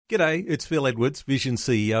G'day, it's Phil Edwards, Vision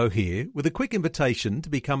CEO here, with a quick invitation to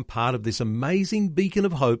become part of this amazing beacon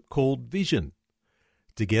of hope called Vision.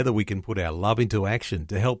 Together we can put our love into action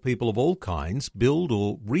to help people of all kinds build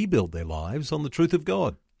or rebuild their lives on the truth of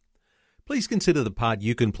God. Please consider the part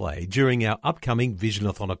you can play during our upcoming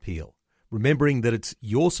Visionathon appeal, remembering that it's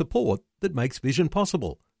your support that makes Vision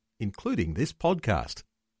possible, including this podcast.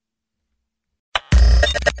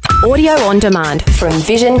 Audio on demand from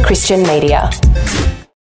Vision Christian Media.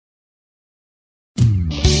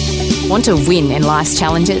 Want to win in life's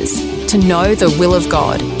challenges? To know the will of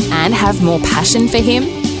God and have more passion for Him?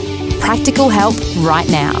 Practical help right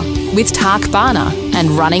now with Tak Bhana and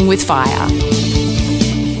Running with Fire.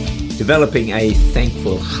 Developing a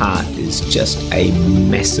thankful heart is just a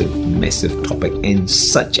massive topic and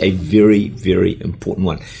such a very, very important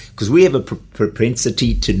one, because we have a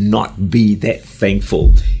propensity to not be that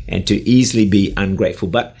thankful and to easily be ungrateful.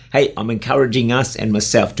 But hey, I'm encouraging us and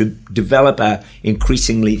myself to develop a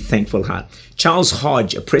increasingly thankful heart. Charles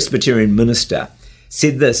Hodge, a Presbyterian minister,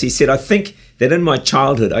 said this. He said, "I think that in my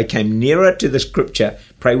childhood I came nearer to the scripture,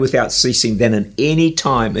 pray without ceasing, than in any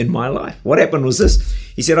time in my life." What happened was this.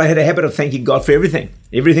 He said, "I had a habit of thanking God for everything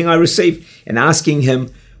I received, and asking Him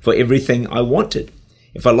for everything I wanted.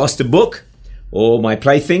 If I lost a book or my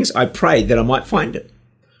playthings, I prayed that I might find it.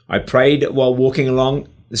 I prayed while walking along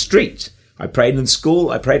the street. I prayed in school.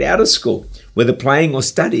 I prayed out of school, whether playing or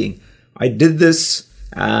studying. I did this,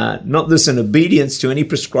 not this in obedience to any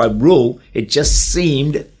prescribed rule. It just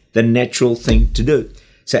seemed the natural thing to do."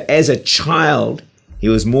 So as a child, he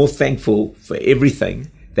was more thankful for everything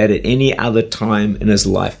than at any other time in his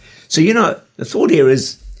life. So, the thought here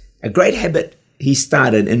is a great habit he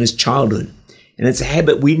started in his childhood. And it's a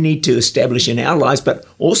habit we need to establish in our lives, but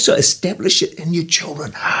also establish it in your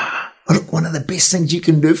children. Look, one of the best things you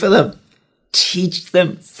can do for them, teach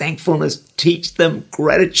them thankfulness, teach them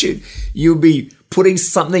gratitude. You'll be putting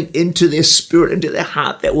something into their spirit, into their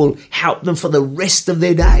heart that will help them for the rest of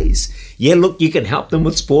their days. Yeah, look, you can help them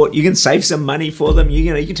with sport. You can save some money for them. You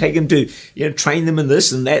can take them to, train them in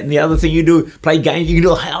this and that and the other thing you do, play games. You can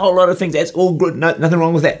do a whole lot of things. That's all good. No, nothing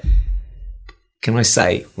wrong with that. Can I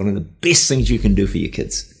say one of the best things you can do for your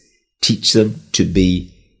kids? Teach them to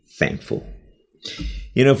be thankful.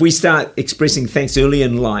 If we start expressing thanks early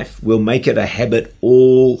in life, we'll make it a habit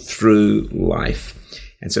all through life.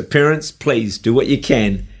 And so parents, please do what you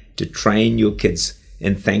can to train your kids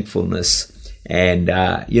in thankfulness and,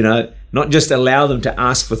 not just allow them to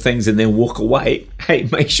ask for things and then walk away. Hey,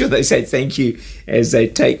 make sure they say thank you as they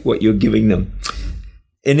take what you're giving them.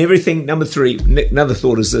 In everything, number 3, another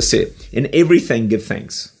thought is this here. In everything, give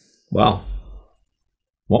thanks. Wow.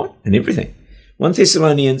 What? In everything. 1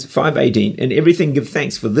 Thessalonians 5:18, in everything give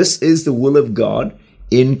thanks, for this is the will of God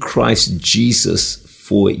in Christ Jesus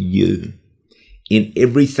for you. In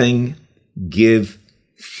everything, give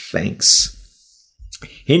thanks.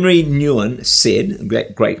 Henry Nouwen said,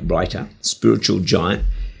 great writer, spiritual giant,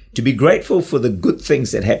 to be grateful for the good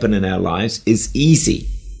things that happen in our lives is easy.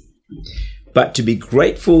 But to be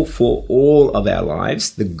grateful for all of our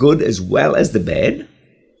lives, the good as well as the bad,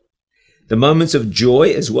 the moments of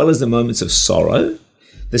joy as well as the moments of sorrow,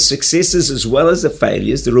 the successes as well as the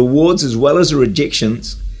failures, the rewards as well as the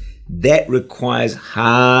rejections, that requires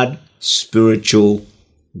hard spiritual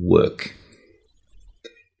work.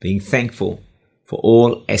 Being thankful for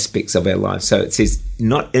all aspects of our lives. So it says,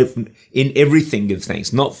 in everything give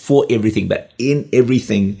thanks, not for everything, but in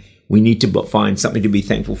everything we need to find something to be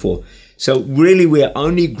thankful for. So really we are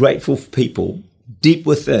only grateful for people deep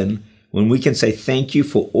within when we can say thank you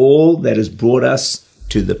for all that has brought us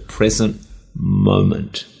to the present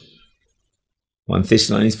moment. 1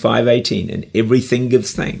 Thessalonians 5:18, and everything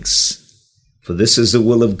gives thanks, for this is the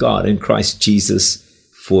will of God in Christ Jesus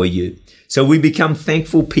for you. So we become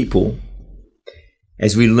thankful people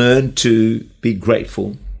as we learn to be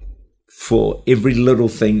grateful for every little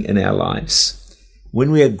thing in our lives.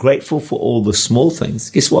 When we are grateful for all the small things,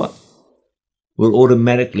 guess what? We'll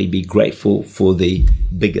automatically be grateful for the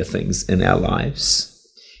bigger things in our lives.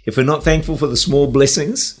 If we're not thankful for the small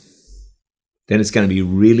blessings, then it's going to be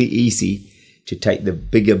really easy to take the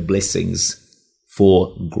bigger blessings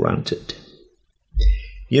for granted.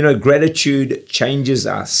 Gratitude changes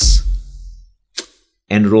us,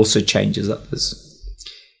 and it also changes others.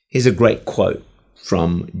 Here's a great quote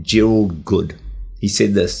from Gerald Good. He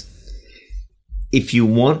said this: if you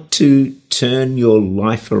want to turn your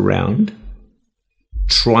life around,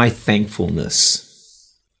 try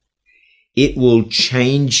thankfulness. It will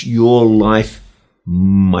change your life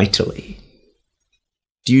mightily.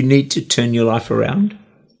 Do you need to turn your life around?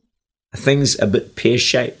 Are things a bit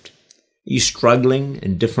pear-shaped? Are you struggling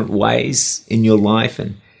in different ways in your life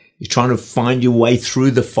and You're trying to find your way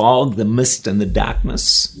through the fog, the mist, and the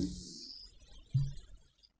darkness.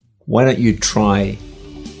 Why don't you try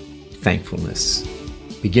thankfulness?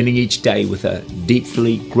 Beginning each day with a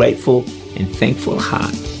deeply grateful and thankful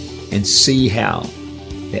heart, and see how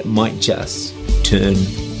that might just turn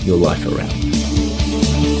your life around.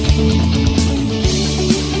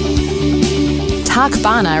 Tak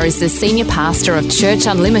Bhana is the Senior Pastor of Church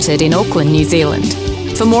Unlimited in Auckland, New Zealand.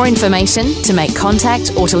 For more information, to make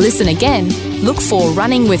contact or to listen again, look for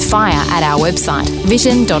Running with Fire at our website,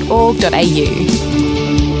 vision.org.au.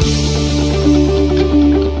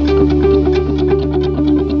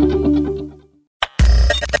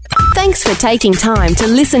 Thanks for taking time to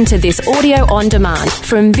listen to this audio on demand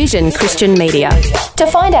from Vision Christian Media. To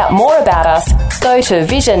find out more about us, go to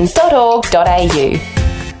vision.org.au.